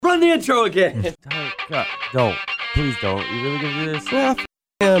the intro again. Don't. Please don't. You really gonna do this? Well,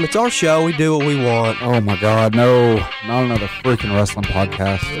 it's our show. We do what we want. Oh my God, no. Not another freaking wrestling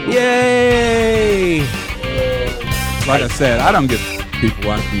podcast. Yay! Like I said, I don't give people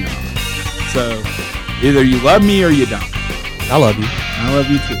watching me. So either you love me or you don't. I love you. I love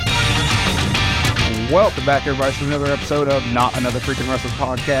you too. Welcome back, everybody, to another episode of Not Another Freaking Wrestling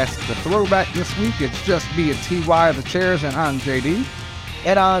Podcast. The throwback this week, it's just me and TY of the Chairs, and I'm JD.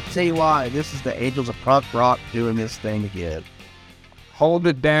 And I'll tell you why. This is the Angels of Punk Rock doing this thing again. Hold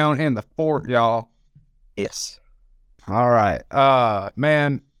it down in the fort, y'all. Yes. All right.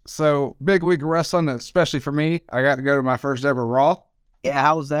 Man, so big week of wrestling, especially for me. I got to go to my first ever Raw. Yeah,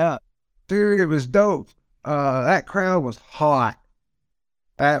 how was that? Dude, it was dope. That crowd was hot.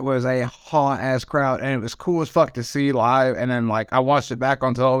 That was a hot-ass crowd, and it was cool as fuck to see live. And then, I watched it back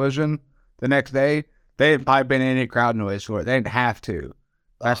on television the next day. They didn't pipe in any crowd noise for it. They didn't have to.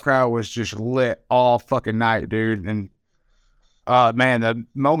 That crowd was just lit all fucking night, dude. And, man, the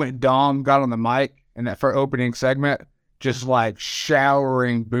moment Dom got on the mic in that for opening segment, just,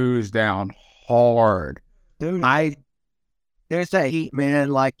 showering booze down hard. Dude, there's that heat,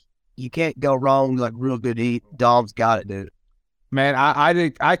 man. You can't go wrong, real good heat. Dom's got it, dude. Man,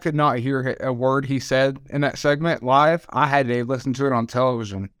 I could not hear a word he said in that segment live. I had to listen to it on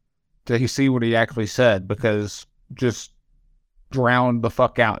television to see what he actually said, because just drowned the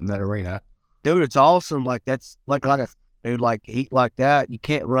fuck out in that arena. Dude, it's awesome. That's heat like that. You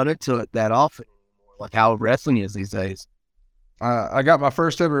can't run into it that often, like how wrestling is these days. I got my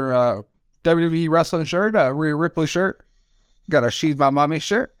first ever WWE wrestling shirt, a Rhea Ripley shirt. Got a She's My Mommy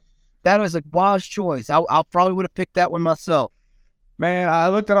shirt. That was a wise choice. I probably would have picked that one myself. Man, I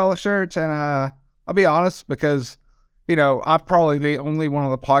looked at all the shirts, and I'll be honest, because, I'm probably the only one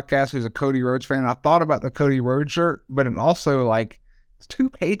on the podcast who's a Cody Rhodes fan. I thought about the Cody Rhodes shirt, but it also, it's too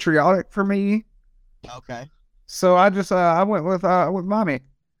patriotic for me. Okay. So I just, I went with Mommy.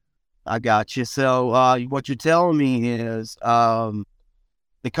 I got you. So what you're telling me is the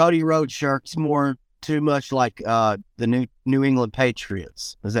Cody Rhodes shirt's too much like the New England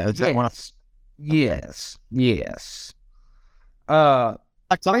Patriots. Is that one? Yes. Yeah,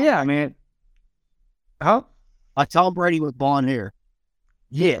 man. Huh? Like Tom Brady with blonde hair.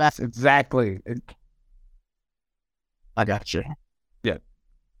 Yes, exactly. I got you. Yeah.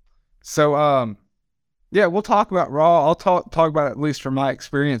 So, yeah, we'll talk about Raw. I'll talk about it, at least from my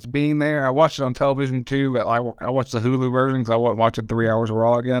experience being there. I watched it on television too, but I watched the Hulu version because I wasn't watching 3 hours of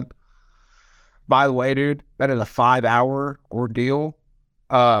Raw again. By the way, dude, that is a 5-hour ordeal.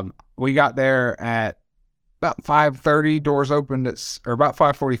 We got there at about 5:30, doors opened or about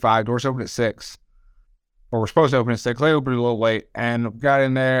 5:45, doors opened at 6. Or we're supposed to open at 6. They opened a little late, and got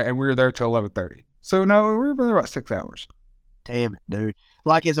in there, and we were there till 11:30. So, no, we were there about 6 hours. Damn it, dude.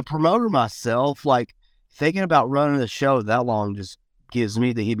 As a promoter myself, thinking about running the show that long just gives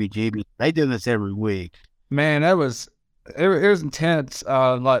me the heebie-jeebies. They do this every week. Man, it was intense.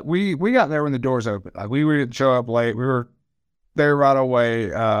 We got there when the doors opened. We didn't show up late. We were there right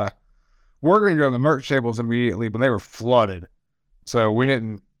away. We're going to go to the merch tables immediately, but they were flooded. So we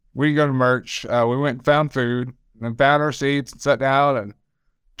didn't go to merch. We went and found food and found our seats and sat down and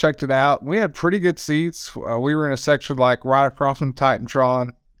checked it out. We had pretty good seats. We were in a section right across from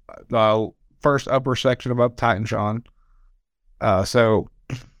Titantron, the first upper section above Titantron. So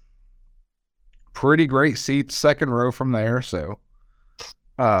pretty great seats, second row from there. So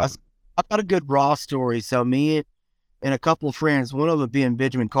I've got a good Raw story. So me and a couple of friends, one of them being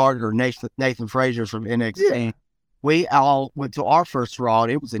Benjamin Carter, Nathan Frazier from NXT. Yeah. We all went to our first Raw,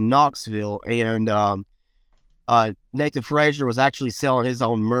 and it was in Knoxville, and Nathan Frazier was actually selling his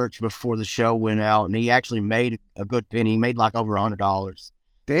own merch before the show went out, and he actually made a good penny. He made over $100.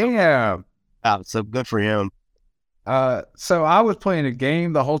 Damn. So good for him. So I was playing a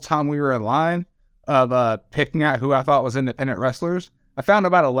game the whole time we were in line of picking out who I thought was independent wrestlers. I found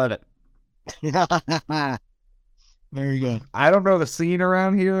about 11. Very good. I don't know the scene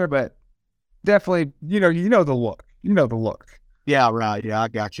around here, but definitely, you know the look. You know the look. Yeah, right. Yeah, I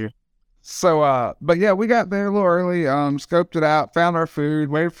got you. So, but yeah, we got there a little early, scoped it out, found our food,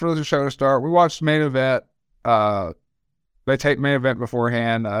 waited for the show to start. We watched the main event. They taped main event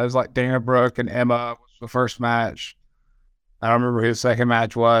beforehand. It was Dana Brooke and Emma was the first match. I don't remember who the second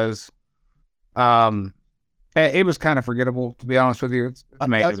match was. It was kind of forgettable, to be honest with you. I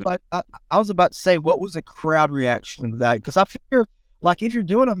was about to say, what was the crowd reaction to that? Because I figure, if you're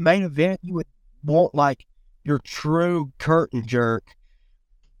doing a main event, you would want, your true curtain jerk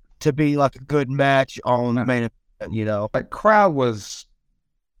to be, a good match on the main event, That crowd was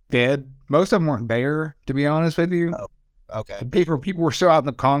dead. Most of them weren't there, to be honest with you. Okay. People were still out in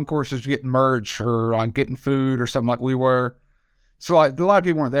the concourses getting merch or on getting food or something like we were. So like a lot of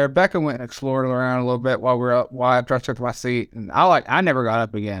people weren't there. Becca went and explored around a little bit while we were up. While after I took my seat, and I never got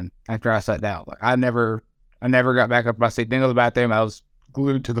up again after I sat down. Like I never got back up my seat. Didn't go to the bathroom. I was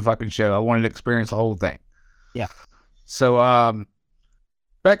glued to the fucking show. I wanted to experience the whole thing. Yeah. So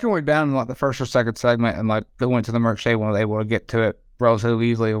Becca went down in like the first or second segment and like they went to the merch table and was able to get to it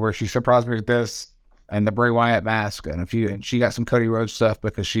relatively easily. Where she surprised me with this and the Bray Wyatt mask and she got some Cody Rhodes stuff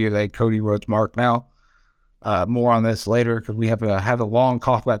because she is a Cody Rhodes mark now. More on this later because we have a long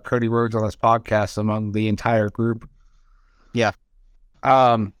talk about Cody Rhodes on this podcast among the entire group. Yeah.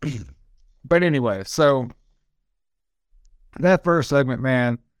 But anyway, so that first segment,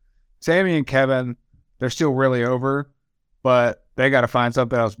 man, Sammy and Kevin, they're still really over, but they got to find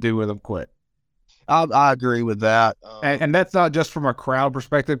something else to do with them quick. I agree with that. And that's not just from a crowd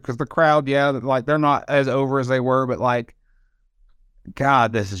perspective because the crowd, yeah, like they're not as over as they were, but like,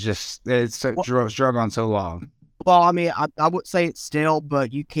 God, this is just, it's drug on so long. Well, I mean, I would say it's still,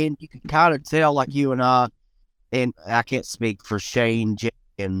 but you can kind of tell, like you and I can't speak for Shane, Jay,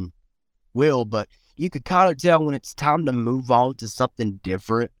 and Will, but you could kind of tell when it's time to move on to something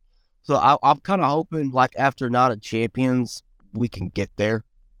different. So I'm kind of hoping, like, after Night of Champions, we can get there.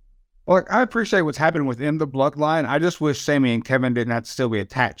 Well, I appreciate what's happened within the bloodline. I just wish Sammy and Kevin didn't have to still be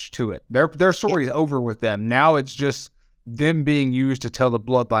attached to it. Their story's over with them. Now it's just them being used to tell the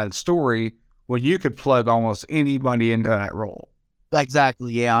bloodline story when you could plug almost anybody into that role.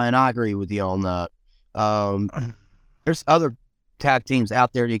 Exactly, yeah, and I agree with you on that. There's other tag teams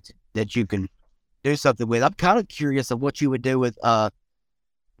out there that you can do something with. I'm kind of curious of what you would do with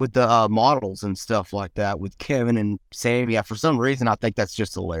the models and stuff like that with Kevin and Sammy. For some reason, I think that's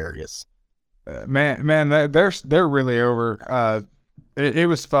just hilarious. Man, they're really over. It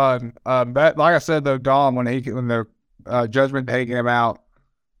was fun. Like I said though, Dom when the Judgment Day came out,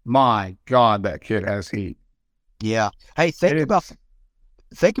 my God, that kid has heat. Yeah. Hey, think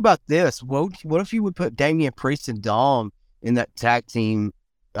about this. What if you would put Damian Priest and Dom in that tag team?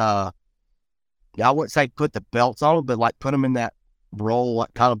 I wouldn't say put the belts on them, but like put them in that role,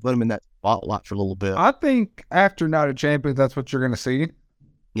 like kind of put them in that spotlight for a little bit. I think after Night of Champions, that's what you're going to see.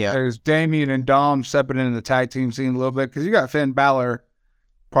 Yeah. There's Damian and Dom stepping into the tag team scene a little bit because you got Finn Balor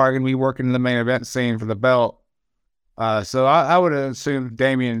probably going to be working in the main event scene for the belt. So I would assume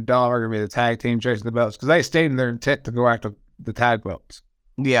Damian and Dom are going to be the tag team chasing the belts because they stated their intent to go after the tag belts.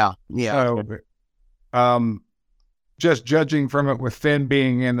 Yeah. So, just judging from it with Finn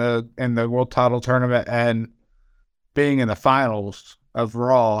being in the world title tournament and being in the finals of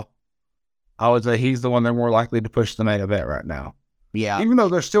Raw, I would say he's the one they're more likely to push the main event right now. Yeah. Even though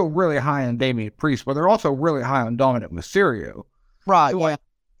they're still really high on Damian Priest, but they're also really high on Dominic Mysterio. Right. So,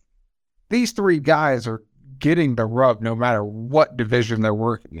 these three guys are getting the rub no matter what division they're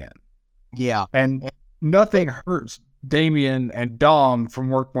working in. Yeah. And nothing hurts Damian and Dom from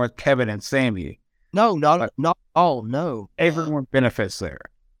working with Kevin and Sammy. No, not no. Everyone benefits there.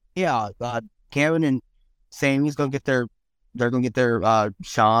 Yeah. Kevin and Sammy's gonna get their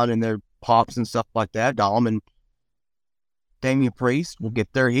shine and their pops and stuff like that. Dom and Damian Priest will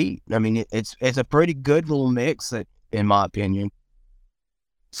get their heat. I mean, it's a pretty good little mix, in my opinion.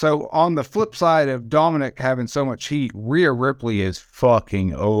 So on the flip side of Dominic having so much heat, Rhea Ripley is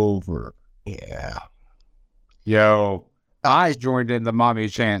fucking over. Yeah. Yo, I joined in the mommy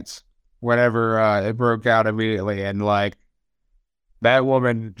chants whenever it broke out immediately, and like that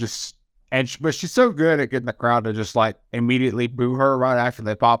woman just but she's so good at getting the crowd to just like immediately boo her right after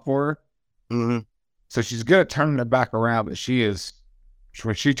they pop for her. Mm-hmm. So she's good at turning it back around, but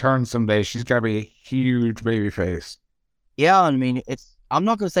when she turns someday, she's got to be a huge baby face. Yeah, I mean, I'm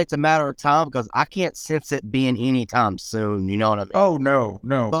not going to say it's a matter of time because I can't sense it being anytime soon. You know what I mean? Oh, no.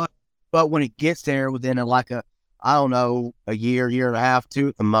 But when it gets there within a year and a half, two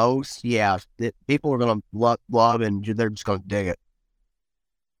at the most, yeah, people are going to love and they're just going to dig it.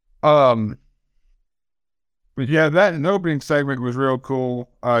 But yeah, that opening segment was real cool.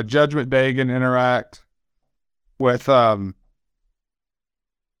 Judgment Day can interact with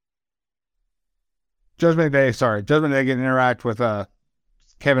Judgment Day can interact with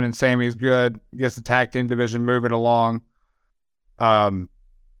Kevin and Sammy is good. Gets the tag team division moving along. Rhea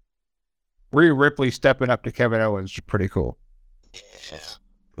Ripley stepping up to Kevin Owens is pretty cool. Yeah,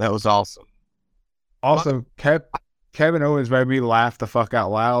 that was awesome. Also, Kevin Owens made me laugh the fuck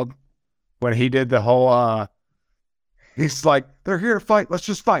out loud when he did the whole, he's like, they're here to fight. Let's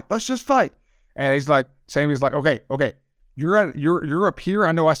just fight. And he's like, Sammy's like, okay. You're up here.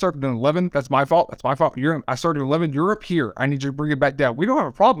 I know I started in 11. That's my fault. I started in 11. You're up here. I need you to bring it back down. We don't have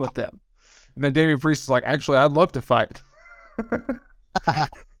a problem with them. And then Damian Priest is like, actually, I'd love to fight.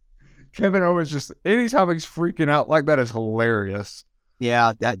 Kevin Owens just, anytime he's freaking out like that is hilarious.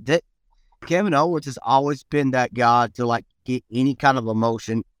 Yeah, that Kevin Owens has always been that guy to like get any kind of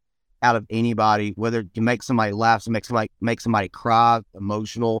emotion out of anybody, whether to make somebody laugh, to make somebody cry,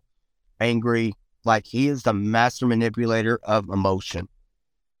 emotional, angry. Like, he is the master manipulator of emotion.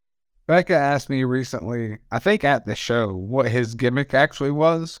 Becca asked me recently, I think at the show, what his gimmick actually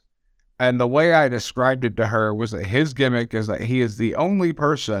was. And the way I described it to her was that his gimmick is that he is the only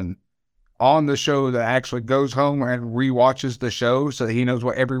person on the show that actually goes home and rewatches the show so that he knows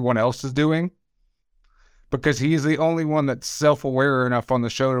what everyone else is doing. Because he's the only one that's self-aware enough on the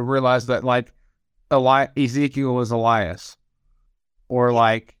show to realize that, like, Ezekiel is Elias. Or,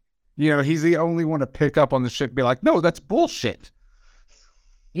 like, he's the only one to pick up on the shit and be like, no, that's bullshit.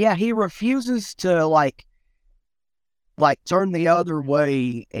 Yeah, he refuses to, like turn the other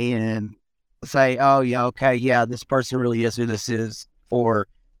way and say, oh, yeah, okay, yeah, this person really is who this is. Or,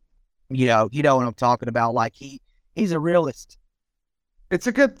 you know what I'm talking about. Like, he's a realist. It's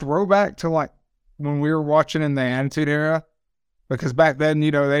a good throwback to, like, when we were watching in the Attitude Era, because back then, they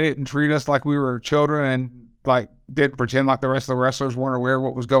didn't treat us like we were children and, like, didn't pretend like the rest of the wrestlers weren't aware of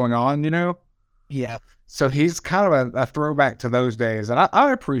what was going on, Yeah. So he's kind of a throwback to those days, and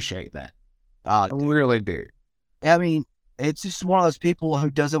I appreciate that. I really do. I mean, it's just one of those people who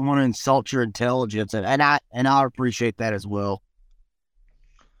doesn't want to insult your intelligence, and I appreciate that as well.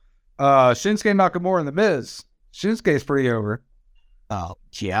 Shinsuke Nakamura and The Miz. Shinsuke's pretty over. Oh,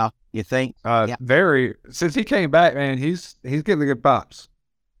 yeah. You think? Yeah. Very. Since he came back, man, he's getting the good pops.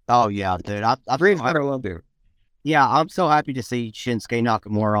 Oh, yeah, dude. I love him. Yeah, I'm so happy to see Shinsuke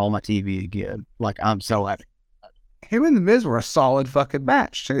Nakamura on my TV again. Like, I'm so happy. Him and The Miz were a solid fucking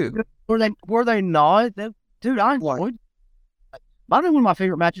match, too. Were they not? Dude, I enjoyed. Might have been one of my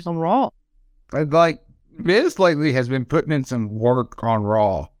favorite matches on Raw. And, like, Miz lately has been putting in some work on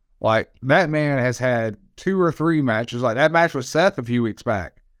Raw. Like, that man has had 2 or 3 matches. Like, that match with Seth a few weeks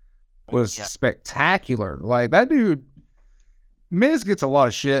back was spectacular. Like, that dude, Miz gets a lot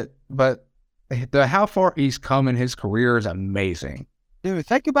of shit, but how far he's come in his career is amazing. Dude,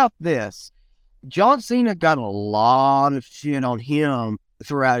 think about this. John Cena got a lot of shit on him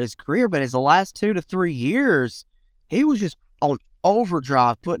throughout his career, but his last 2 to 3 years, he was just on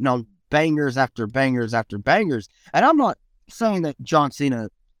overdrive, putting on bangers after bangers after bangers. And I'm not saying that John Cena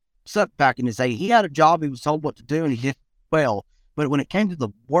sucked back in his day. He had a job, he was told what to do, and he did well. But when it came to the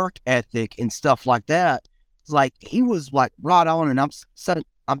work ethic and stuff like that, it's like he was like right on, and I'm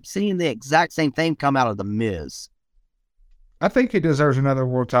seeing the exact same thing come out of The Miz. I think he deserves another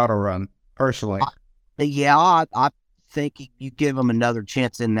world title run, personally. I think you give him another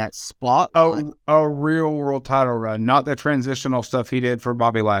chance in that spot. Oh, a real world title run, not the transitional stuff he did for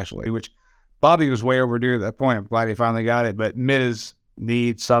Bobby Lashley, which Bobby was way overdue at that point. I'm glad he finally got it, but Miz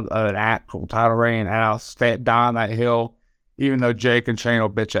needs an actual title reign, and I'll stay down that hill, even though Jake and Shane will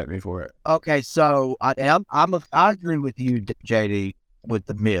bitch at me for it. Okay, so I agree with you, JD, with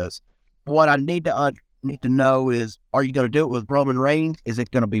The Miz. What I need to know is, are you going to do it with Roman Reigns? Is it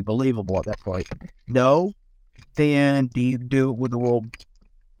going to be believable at that point? No. Then do you do it with the World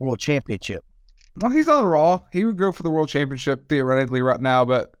Championship? Well, he's on Raw. He would go for the World Championship theoretically right now,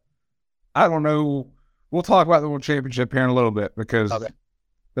 but I don't know. We'll talk about the World Championship here in a little bit, because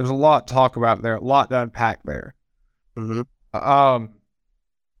there's a lot to talk about there, a lot to unpack there. Mm-hmm.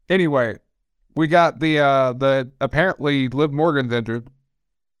 Anyway, we got the apparently Liv Morgan's injured.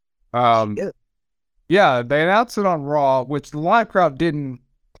 Yeah, they announced it on Raw, which the live crowd didn't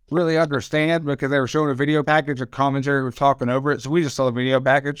really understand because they were showing a video package of commentary was talking over it. So we just saw the video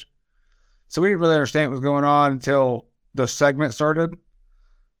package. So we didn't really understand what was going on until the segment started.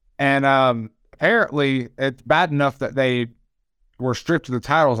 And apparently it's bad enough that they were stripped of the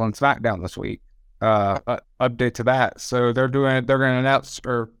titles on SmackDown this week. Update to that. So they're going to announce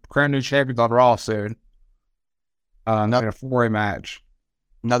or crown new champions on Raw soon. In a 4-way match.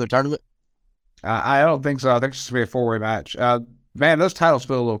 Another tournament? I don't think so. I think it's just going to be a 4-way match. Man, those titles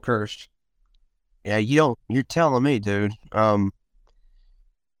feel a little cursed. Yeah, you're telling me, dude. I'm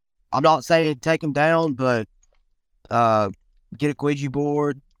not saying take them down, but get a Ouija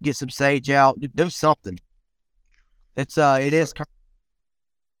board, get some sage out, do something. It is.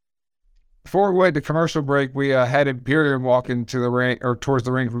 Before we went to commercial break, we had Imperium walk into the ring, or towards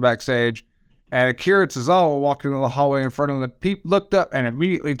the ring from backstage, and Akira Tozawa walked into the hallway in front of them. People looked up and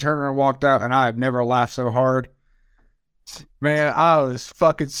immediately turned around and walked out, and I have never laughed so hard. Man, I was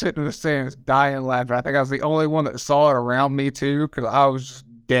fucking sitting in the stands dying laughing. I think I was the only one that saw it around me too, because I was just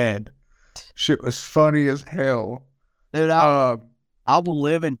dead. Shit was funny as hell. Dude, I will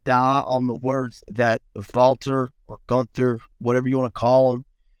live and die on the words that Walter or Gunther, whatever you want to call him,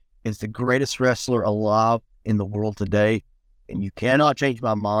 is the greatest wrestler alive in the world today. And you cannot change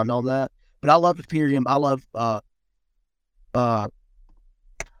my mind on that. But I love Imperium. I love, God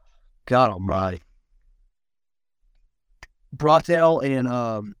almighty. Brattel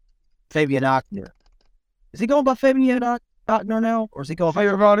and Fabian Eichner. Is he going by Fabian Eichner now? Or is he going by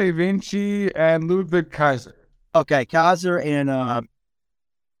Giovanni Vinci and Ludwig Kaiser. Okay, Kaiser and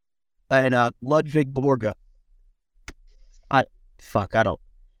Ludwig Borga. I don't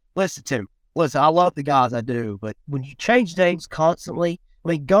listen to him. Listen, I love the guys, I do, but when you change names constantly, I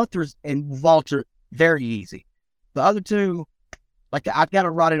mean, Gunther's and Walter, very easy. The other two, like, I got to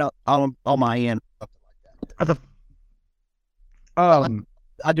write it up on my end. I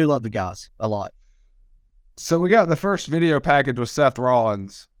do love the guys a lot. So we got the first video package with Seth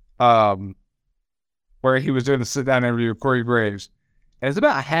Rollins, where he was doing a sit-down interview with Corey Graves. And it's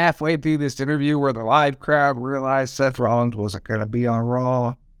about halfway through this interview where the live crowd realized Seth Rollins wasn't going to be on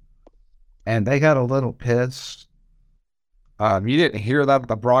Raw. And they got a little pissed. You didn't hear that at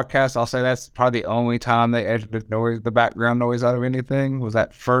the broadcast. I'll say that's probably the only time they edited the background noise out of anything was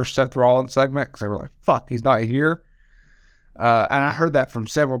that first Seth Rollins segment. Because they were like, fuck, he's not here. And I heard that from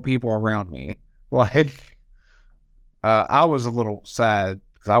several people around me. Like, I was a little sad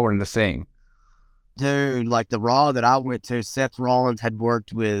because I wanted to sing. Dude, like the Raw that I went to, Seth Rollins had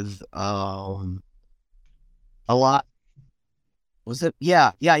worked with a lot. Was it?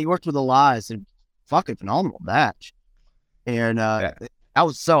 Yeah, he worked with Elias and fucking phenomenal match. And I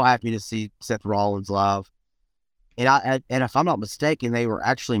was so happy to see Seth Rollins live. And if I'm not mistaken, they were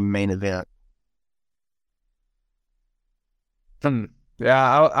actually main event.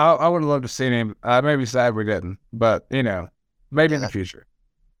 Yeah, I would have loved to see him. Maybe sad we didn't, but maybe in the future.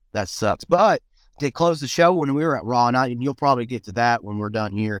 That sucks. But to close the show when we were at Raw, and you'll probably get to that when we're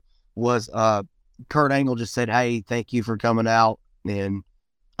done here, was Kurt Angle just said, "Hey, thank you for coming out, and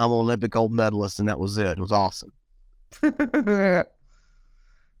I'm an Olympic gold medalist," and that was it. It was awesome. We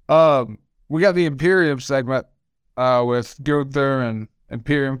got the Imperium segment with Gunther and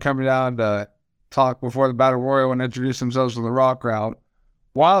Imperium coming down to talk before the Battle Royal and introduce themselves to the Raw crowd.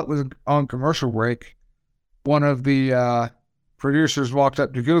 While it was on commercial break, one of the producers walked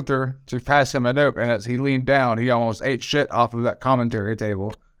up to Gunther to pass him a note, and as he leaned down, he almost ate shit off of that commentary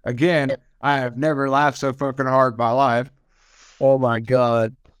table. Again, I have never laughed so fucking hard in my life. Oh my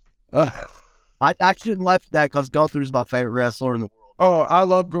God. I shouldn't laugh at that because Gunther's my favorite wrestler in the world. Oh, I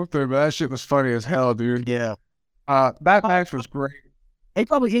love Gunther, but that shit was funny as hell, dude. Yeah. That match was great. He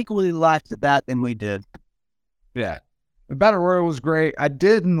probably equally laughed at that than we did. Yeah. The Battle Royal was great. I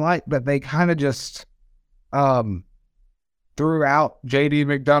didn't like that they kind of just threw out JD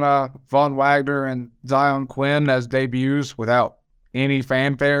McDonough, Von Wagner, and Zion Quinn as debuts without any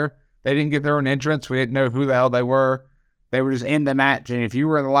fanfare. They didn't get their own entrance. We didn't know who the hell they were. They were just in the match, and if you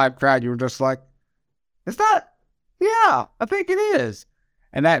were in the live crowd, you were just like, "Is that? Yeah, I think it is."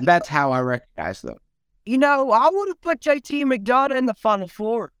 And that's how I recognize them. I would have put JT McDonough in the Final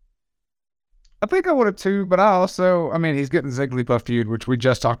Four. I think I would have too, but he's getting Zigglypuff feud, which we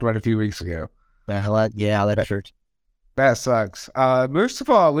just talked about a few weeks ago. Yeah, that hurts. That sucks.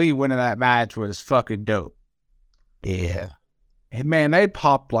 Mustafa Ali winning that match was fucking dope. Yeah. And man, they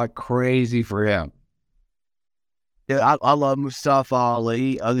popped like crazy for him. Yeah, I love Mustafa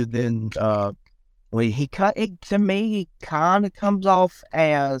Ali, other than, to me, he kind of comes off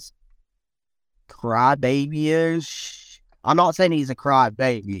as crybaby-ish. I'm not saying he's a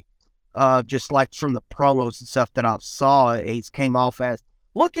crybaby. Just like from the promos and stuff that I saw, he came off as,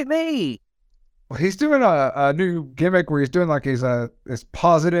 "Look at me." Well, he's doing a new gimmick where he's doing like this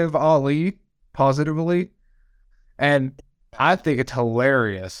positive Ali, positively, and I think it's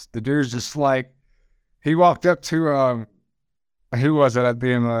hilarious. The dude's just like, he walked up to who was it at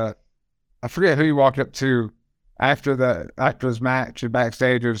the end of I forget who he walked up to after his match and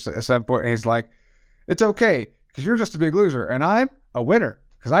backstage or at some point, and he's like, "It's okay, because you're just a big loser, and I'm a winner,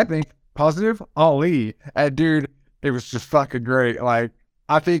 because I think positive Ali." And dude, it was just fucking great. Like,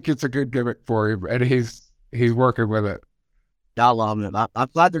 I think it's a good gimmick for him, and he's working with it. I love him. I'm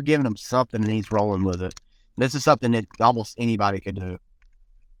glad they're giving him something, and he's rolling with it. This is something that almost anybody could do.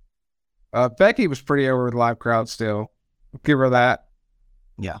 Becky was pretty over with the live crowd still. Give her that.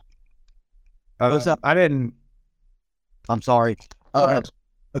 Yeah. What's up? I'm sorry.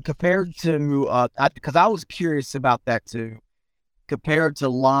 Compared to, because I was curious about that too. Compared to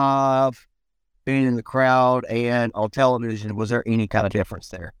live, being in the crowd, and on television, was there any kind of difference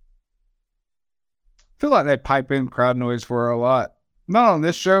there? I feel like they pipe in crowd noise for a lot. Not on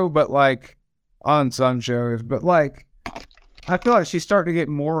this show, but like on some shows. But like, I feel like she's starting to get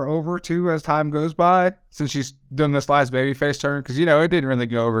more over too as time goes by, since she's done this last babyface turn. Because, you know, it didn't really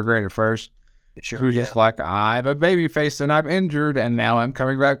go over great at first. She was just like, I'm a babyface and I'm injured, and now I'm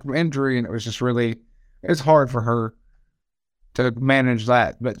coming back from injury. And it was just really, it's hard for her to manage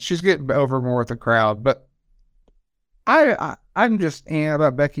that. But she's getting over more with the crowd. But I'm just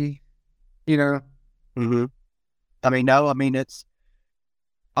about Becky, you know. Mm-hmm. I mean, no, I mean,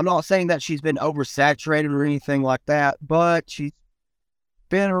 I'm not saying that she's been oversaturated or anything like that, but she's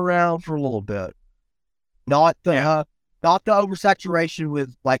been around for a little bit. Not the oversaturation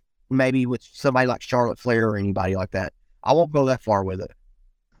with like maybe with somebody like Charlotte Flair or anybody like that. I won't go that far with it.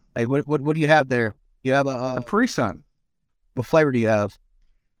 Hey, what do you have there? You have a Pre-Sun. What flavor do you have?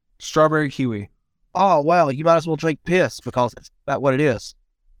 Strawberry kiwi. Oh well, you might as well drink piss because it's about what it is.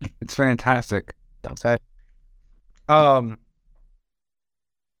 It's fantastic. Okay. Anyway,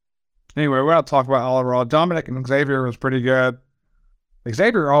 we're going to talk about all Raw. Dominic and Xavier was pretty good.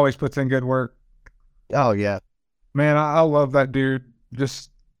 Xavier always puts in good work. Oh yeah, man, I love that dude.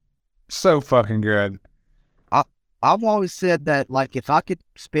 Just so fucking good. I've always said that, like, if I could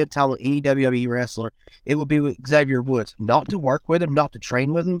spend time with any WWE wrestler, it would be with Xavier Woods. Not to work with him, not to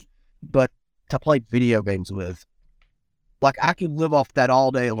train with him, but to play video games with. Like, I could live off that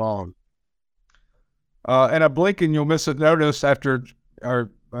all day long. And a blink and you'll miss it notice after, or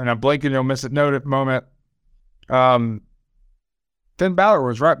in a blink and you'll miss it notice moment. Finn Balor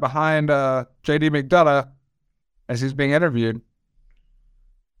was right behind JD McDonough as he's being interviewed.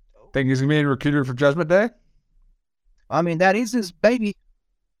 Think he's going to be recruited for Judgment Day? I mean, that is his baby.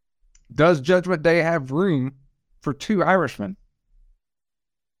 Does Judgment Day have room for 2 Irishmen?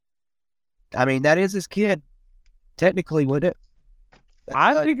 I mean, that is his kid. Technically, would it?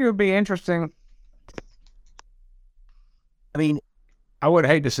 I think it would be interesting. I mean, I would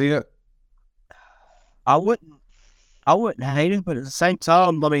hate to see it. I wouldn't hate it, but at the same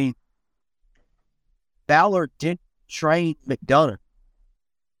time, I mean, Balor did train McDonough.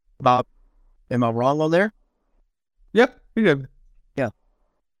 Am I wrong on there? Yep, he did. Yeah.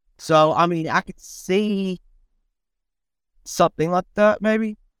 So, I mean, I could see something like that,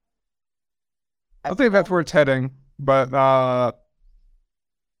 maybe. I think that's where it's heading, but I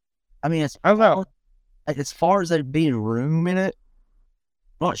mean, I don't know. As far as there being room in it,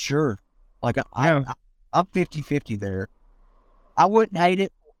 I'm not sure. Like, I'm 50-50 there. I wouldn't hate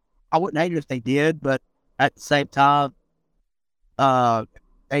it. I wouldn't hate it if they did, but at the same time,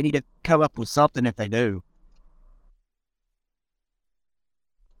 they need to come up with something if they do.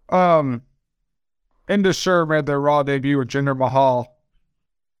 Indus made their Raw debut with Jinder Mahal.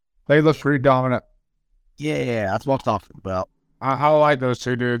 They look pretty dominant. Yeah, that's what I'm talking about. I like those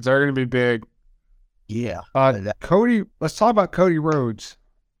 2 dudes. They're going to be big. Yeah. Cody, let's talk about Cody Rhodes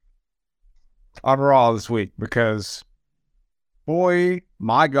on Raw this week, because, boy,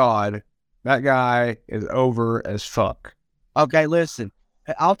 my God, that guy is over as fuck. Okay, listen.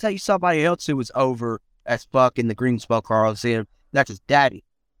 I'll tell you somebody else who was over as fuck in the Greensboro Coliseum. That's his daddy.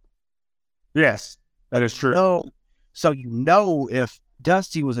 Yes, that is true. So you know if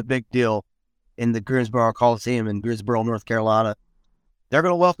Dusty was a big deal in the Greensboro Coliseum in Greensboro, North Carolina, they're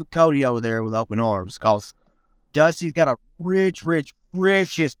going to welcome Cody over there with open arms, because Dusty's got a rich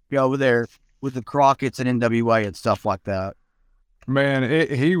history over there with the Crockett's and NWA and stuff like that. Man,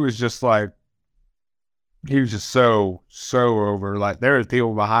 he was just so over. Like, there was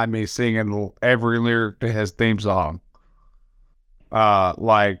people behind me singing every lyric to his theme song.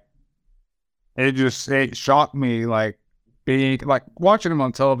 Like, it shocked me. Like, watching him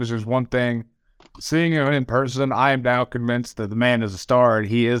on television is one thing. Seeing him in person, I am now convinced that the man is a star and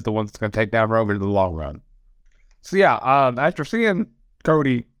he is the one that's going to take down Roman in the long run. So yeah, after seeing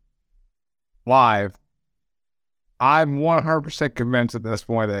Cody live, I'm 100% convinced at this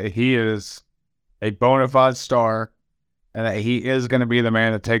point that he is a bona fide star and that he is going to be the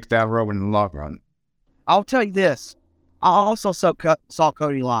man that takes down Roman in the long run. I'll tell you this. I also saw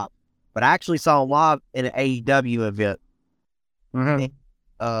Cody live, but I actually saw him live in an AEW event. Mm-hmm.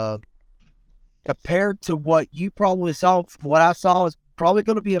 And, compared to what you probably saw, what I saw is probably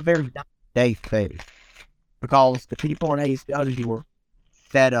going to be a very day thing, because the people in AEW were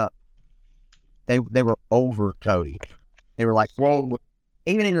fed up. They were over Cody. They were like, well,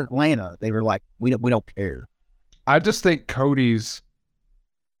 even in Atlanta, they were like, we don't care. I just think Cody's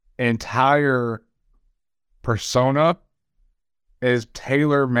entire persona is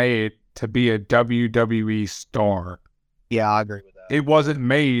tailor-made to be a WWE star. Yeah, I agree with that. It wasn't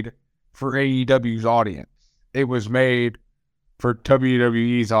made for AEW's audience. It was made for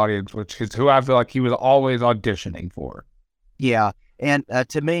WWE's audience, which is who I feel like he was always auditioning for. Yeah, And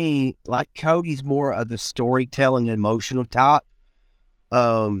to me, like Cody's more of the storytelling, emotional type.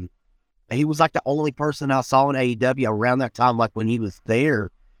 He was like the only person I saw in AEW around that time, like when he was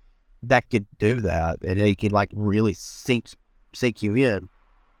there, that could do that, and he could like really sink you in.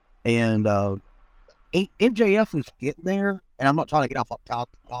 And MJF was getting there, and I'm not trying to get off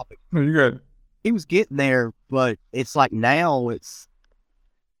topic. No, you're good. He was getting there, but it's like now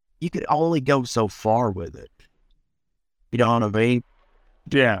you could only go so far with it. You know what I mean?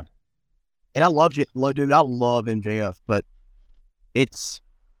 Yeah. And I love you, dude. I love MJF, but it's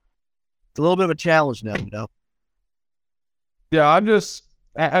a little bit of a challenge now, you know? Yeah, I'm just,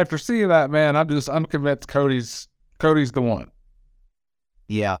 after seeing that, man, I'm convinced Cody's the one.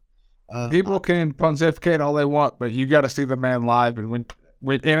 Yeah. People can pontificate all they want, but you got to see the man live and when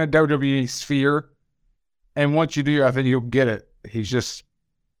in a WWE sphere. And once you do, I think you'll get it. He's just.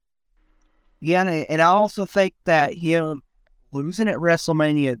 Yeah, and I also think that him losing at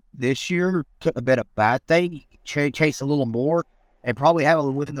WrestleMania this year could have been a bad thing. Chase a little more and probably have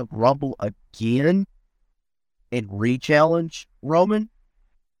him win the Rumble again and re-challenge Roman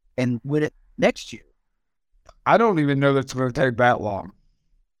and win it next year. I don't even know that's going to take that long.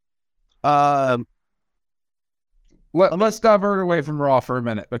 Let's divert away from Raw for a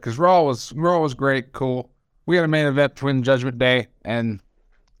minute because Raw was great, cool. We had a main event between Judgment Day and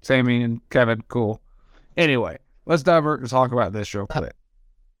Sami and Kevin, cool. Anyway, let's divert and talk about this real quick.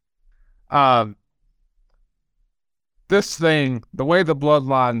 This thing, the way the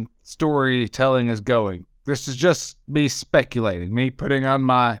Bloodline storytelling is going, this is just me speculating, me putting on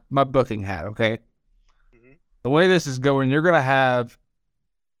my booking hat, okay? Mm-hmm. The way this is going, you're going to have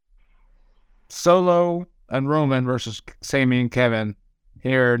Solo and Roman versus Sami and Kevin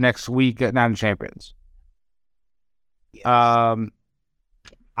here next week at Night of Champions. Yes.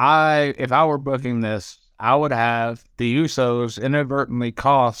 If I were booking this, I would have the Usos inadvertently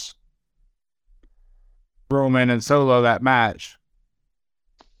cost Roman and Solo that match.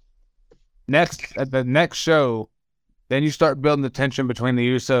 At the next show, then you start building the tension between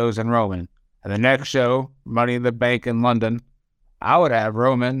the Usos and Roman. And the next show, Money in the Bank in London, I would have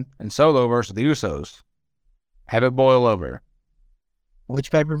Roman and Solo versus the Usos. Have it boil over.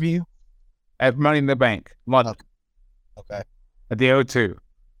 Which pay-per-view? At Money in the Bank, London. Okay. At the O2.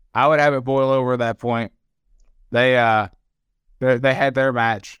 I would have it boil over at that point. They had their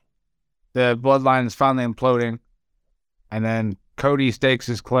match. The Bloodline is finally imploding. And then Cody stakes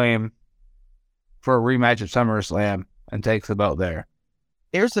his claim for a rematch at SummerSlam and takes the belt there.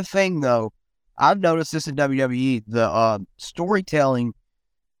 Here's the thing, though. I've noticed this in WWE. The storytelling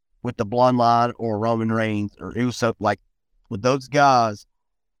with the Bloodline or Roman Reigns or Uso, like with those guys,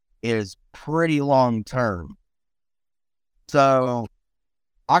 is pretty long term. So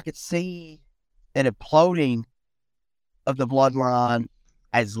I could see an imploding of the Bloodline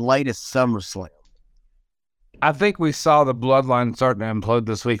as late as SummerSlam. I think we saw the Bloodline starting to implode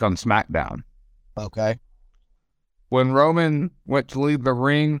this week on SmackDown. Okay. When Roman went to leave the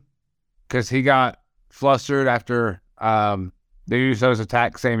ring because he got flustered after the Usos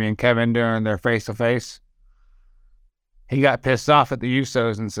attacked Sami and Kevin during their face-to-face, he got pissed off at the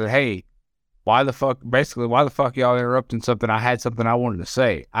Usos and said, hey, why the fuck y'all interrupting something? I had something I wanted to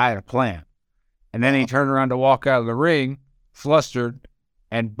say. I had a plan. And then he turned around to walk out of the ring, flustered,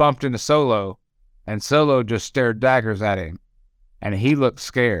 and bumped into Solo. And Solo just stared daggers at him. And he looked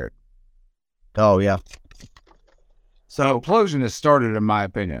scared. Oh, yeah. So implosion has started, in my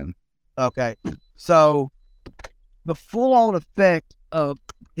opinion. Okay. So the full-on effect of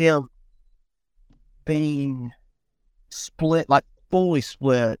him being split, like fully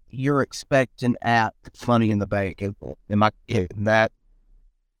split, you're expecting at Money in the Bank. Am I getting that?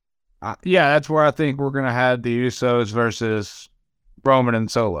 Yeah, that's where I think we're going to have the Usos versus Roman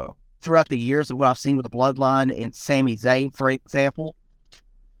and Solo. Throughout the years of what I've seen with the Bloodline and Sami Zayn, for example.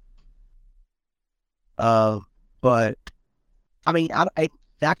 But I mean, I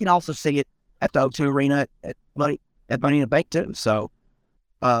can also see it at the O2 Arena at Money in the Bank too. So,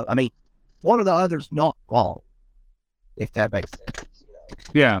 I mean, one or the other's not wrong, if that makes sense.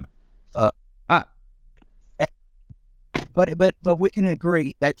 Yeah. But we can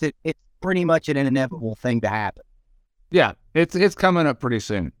agree that it's pretty much an inevitable thing to happen. Yeah, it's coming up pretty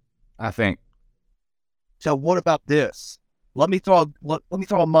soon, I think. So what about this? Let me throw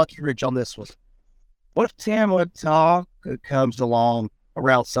a monkey wrench on this one. What if Tama Tonga comes along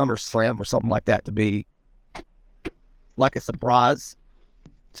around SummerSlam or something like that to be like a surprise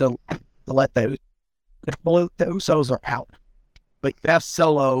to let the Usos are out, but you have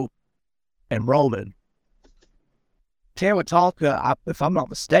Solo and Roman. Tama Tonga, if I'm not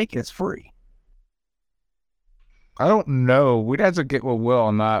mistaken, is free. I don't know. We'd have to get with Will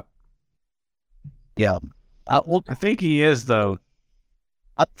on that. Yeah. I think he is, though.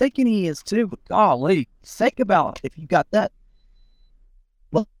 I'm thinking he is too, but golly, think about if you got that.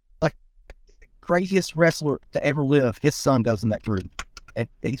 Well, like the craziest wrestler to ever live, his son goes in that group. And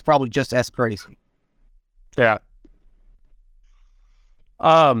he's probably just as crazy. Yeah.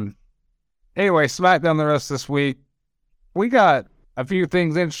 Anyway, SmackDown the rest of this week. We got a few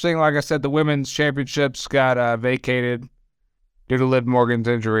things interesting. Like I said, the women's championships got vacated due to Liv Morgan's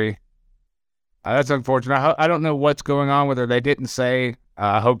injury. That's unfortunate. I don't know what's going on with her. They didn't say.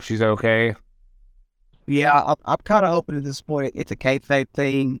 I hope she's okay. Yeah, I'm kind of hoping at this point it's a kayfabe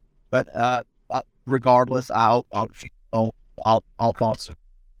thing, but regardless, I'll thoughts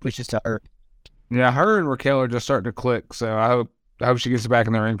wishes to her. Yeah, her and Raquel are just starting to click, so I hope she gets back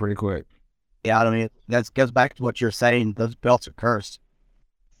in the ring pretty quick. Yeah, I mean that goes back to what you're saying. Those belts are cursed.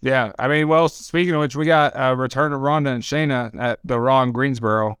 Yeah, I mean, well, speaking of which, we got a return of Ronda and Shayna at the Raw in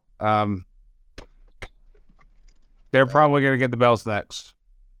Greensboro. They're probably going to get the belts next.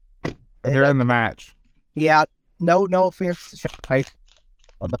 They're in the match. Yeah, no offense to Shayna,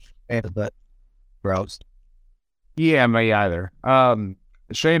 but gross. Yeah, me either.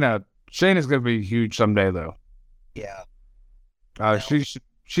 Shayna's going to be huge someday, though. Yeah. She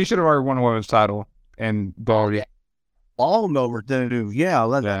should have already won a women's title and ball. Yeah. Long overdue.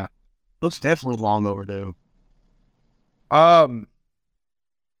 Yeah, yeah. Looks definitely long overdue.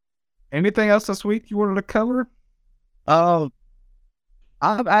 Anything else this week you wanted to cover? I've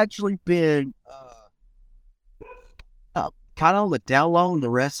actually been kind of on the down low in the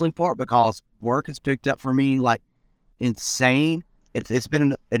wrestling part because work has picked up for me like insane. It's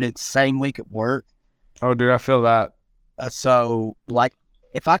been an insane week at work. Oh, dude, I feel that. So, like,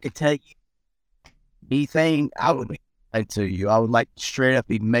 if I could tell you anything, I would say to you. I would like straight up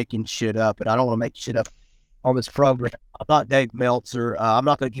be making shit up, and I don't want to make shit up on this program. I'm not Dave Meltzer. I'm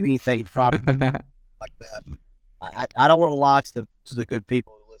not going to give anything from like that. I don't want to lie to the good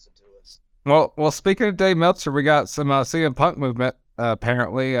people who listen to us. Well, speaking of Dave Meltzer, we got some CM Punk movement.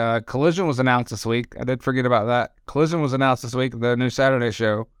 Apparently, Collision was announced this week. I did forget about that. Collision was announced this week, the new Saturday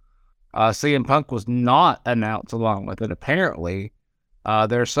show. CM Punk was not announced along with it. Apparently,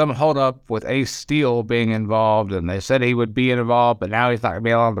 there's some holdup with Ace Steel being involved, and they said he would be involved, but now he's not going to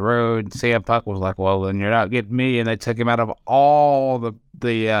be on the road. And CM Punk was like, well, then you're not getting me, and they took him out of all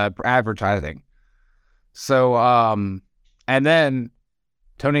the advertising. So, and then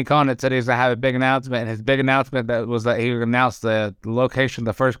Tony Khan had said he was going to have a big announcement, and his big announcement was that he would announce the location of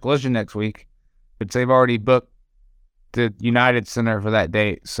the first Collision next week, but they've already booked the United Center for that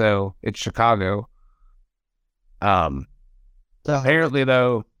date, so it's Chicago. So apparently,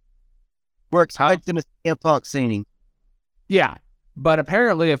 though, we're expecting a CM Punk signing. Yeah, but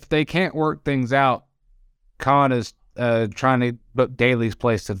apparently, if they can't work things out, Khan is trying to book Daly's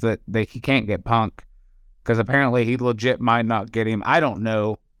place so that he can't get Punk, because apparently he legit might not get him. I don't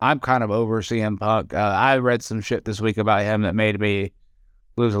know. I'm kind of over CM Punk. I read some shit this week about him that made me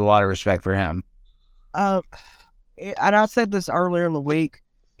lose a lot of respect for him. And I said this earlier in the week.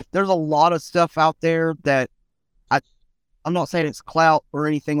 There's a lot of stuff out there that I'm not saying it's clout or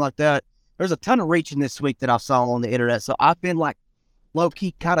anything like that. There's a ton of reaching this week that I saw on the internet. So I've been like low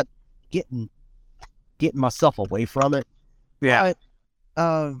key kind of getting myself away from it. Yeah.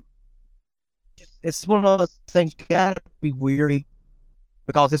 It's one of those things gotta be weary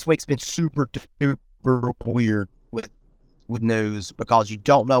because this week's been super duper weird with news because you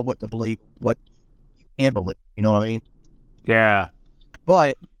don't know what to believe, what you can believe. You know what I mean? Yeah.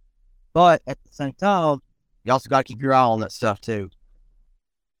 But at the same time, you also got to keep your eye on that stuff too.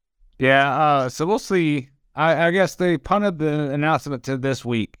 Yeah. So we'll see. I guess they punted the announcement to this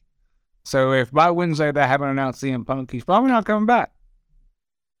week. So if by Wednesday they haven't announced CM Punk, he's probably not coming back.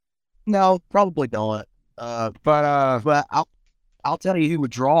 No, probably not. But I'll tell you who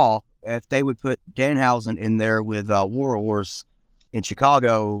would draw if they would put Danhausen in there with Warhorse in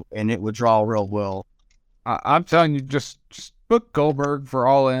Chicago, and it would draw real well. I'm telling you, just book Goldberg for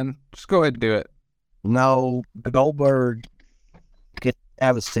All In. Just go ahead and do it. No, Goldberg could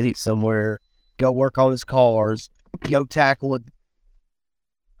have a seat somewhere. Go work on his cars. Go tackle it.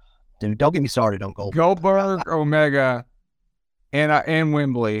 Dude, don't get me started on Goldberg. Goldberg, Omega, and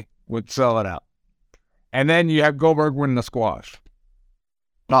Wembley would sell it out. And then you have Goldberg winning the squash.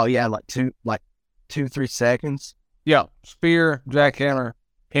 Oh yeah, like 2-3 seconds. Yeah, spear, jackhammer,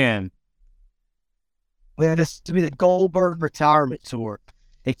 pin. Well, this to be the Goldberg retirement tour.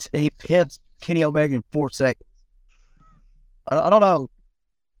 He pins Kenny Omega in 4 seconds. I don't know.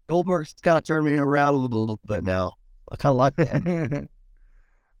 Goldberg's kind of turned me around a little bit now. I kind of like that.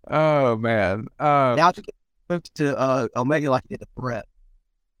 Oh man. Now to get to Omega like the threat.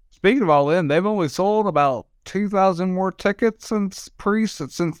 Speaking of All In, they've only sold about 2,000 more tickets since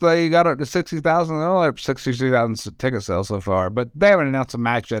they got up to 60,000. They only have 62,000 ticket sales so far, but they haven't announced a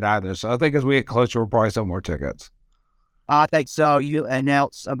match yet either. So I think as we get closer, we'll probably sell more tickets. I think so. You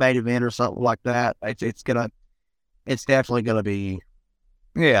announce a main event or something like that. It's definitely gonna be.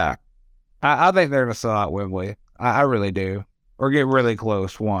 Yeah, I think they're gonna sell out Wembley. I really do, or get really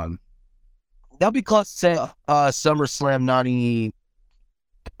close. They'll be close to SummerSlam 90.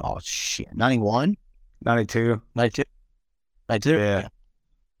 Oh shit, 91, 92. 92. Yeah,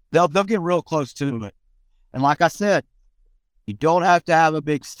 They'll get real close to it. And like I said, you don't have to have a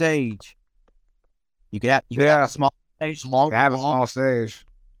big stage. You can have a small stage, long stage.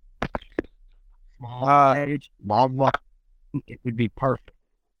 Long. It would be perfect.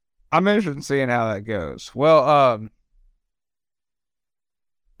 I'm interested in seeing how that goes. Well,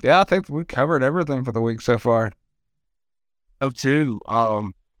 yeah, I think we covered everything for the week so far. Oh, too.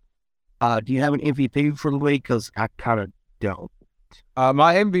 Do you have an MVP for the week? Because I kind of don't.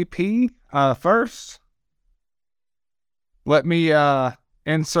 My MVP first. Let me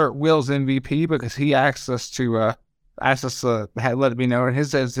insert Will's MVP because he asked us to let me know, and he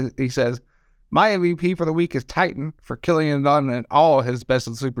says my MVP for the week is Titan for Killian Dunn in all his Best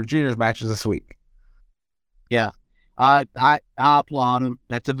of Super Juniors matches this week. Yeah, I applaud him.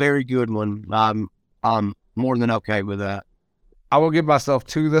 That's a very good one. I'm more than okay with that. I will give myself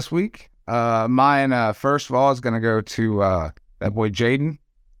 2 this week. Mine, first of all, is going to go to that boy Jaden,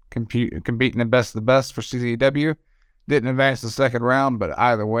 competing in Best of the Best for CZW. Didn't advance the second round, but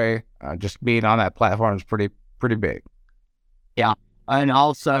either way, just being on that platform is pretty big. Yeah. And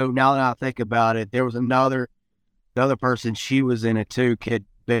also, now that I think about it, there was another person, she was in it too, Kid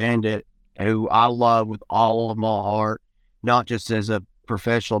Bandit, who I love with all of my heart, not just as a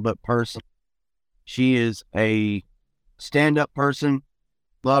professional, but person. She is a stand-up person,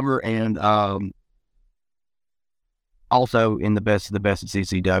 lover, and also in the Best of the Best at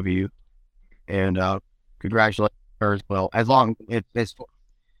CCW. And congratulations her as well. As long as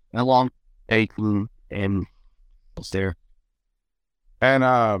Aiken and there. And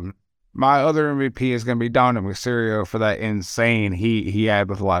my other MVP is going to be Dominic Mysterio for that insane he had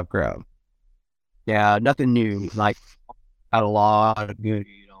with the live crowd. Yeah, nothing new. Like, had a lot of good.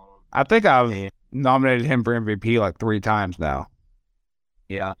 I think I've nominated him for MVP like 3 times now.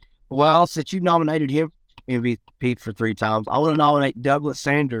 Yeah. Well, since you nominated him MVP for 3 times, I want to nominate Douglas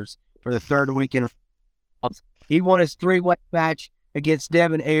Sanders for the 3rd weekend. He won his 3-way match against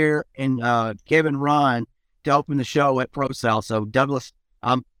Devin Ayer and Kevin Ryan to open the show at Pro South. So Douglas,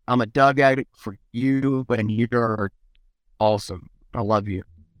 I'm a Doug addict for you, and you're awesome. I love you.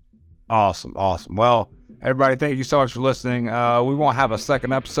 Awesome. Well, everybody, thank you so much for listening. We won't have a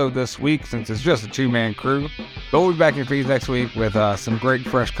second episode this week since it's just a 2-man crew, but we'll be back in feeds next week with some great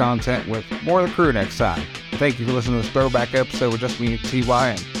fresh content with more of the crew next time. Thank you for listening to this throwback episode with just me and TY.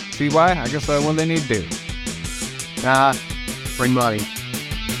 And TY, I guess what they need to do. Bring money.